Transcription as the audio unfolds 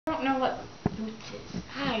don't know what boots is.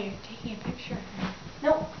 Hi, you're taking a picture of me.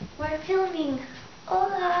 Nope, we're filming.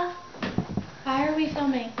 Hola. Why are we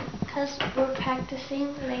filming? Because we're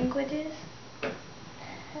practicing languages.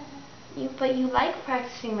 But you like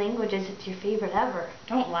practicing languages. It's your favorite ever.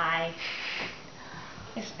 Don't lie.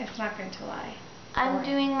 It's not good to lie. I'm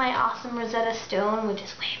doing my awesome Rosetta Stone, which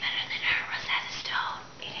is way better than her Rosetta Stone.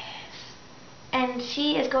 It is. And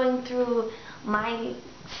she is going through my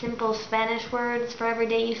simple Spanish words for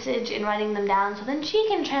everyday usage and writing them down, so then she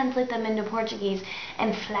can translate them into Portuguese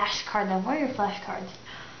and flashcard them. Where are your flashcards?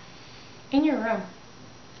 In your room.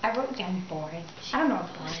 I wrote down boring. I don't know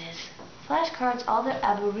what boring is. Flashcards, all the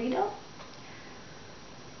aburrido?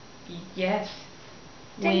 Yes.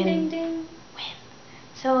 Ding, ding, ding. Win.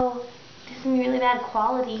 So, this is really bad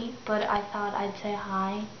quality, but I thought I'd say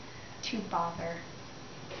hi. To bother.